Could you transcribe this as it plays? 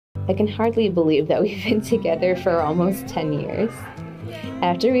I can hardly believe that we've been together for almost 10 years.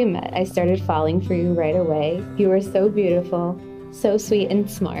 After we met, I started falling for you right away. You were so beautiful, so sweet and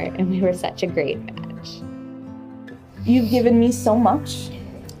smart, and we were such a great match. You've given me so much.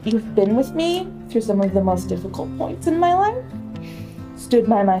 You've been with me through some of the most difficult points in my life, stood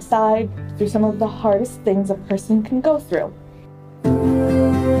by my side through some of the hardest things a person can go through.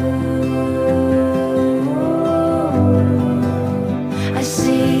 I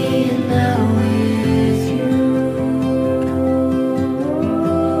see it now with you.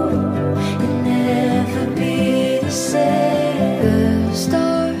 It'll never be the same. The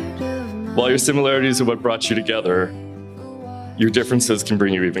start of my While your similarities are what brought you together, your differences can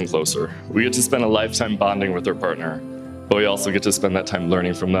bring you even closer. We get to spend a lifetime bonding with our partner, but we also get to spend that time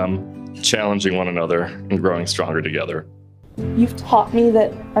learning from them, challenging one another, and growing stronger together. You've taught me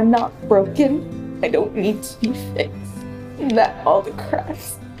that I'm not broken, I don't need to be fixed, and that all the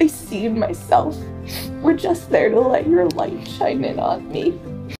cracks I see in myself were just there to let your light shine in on me.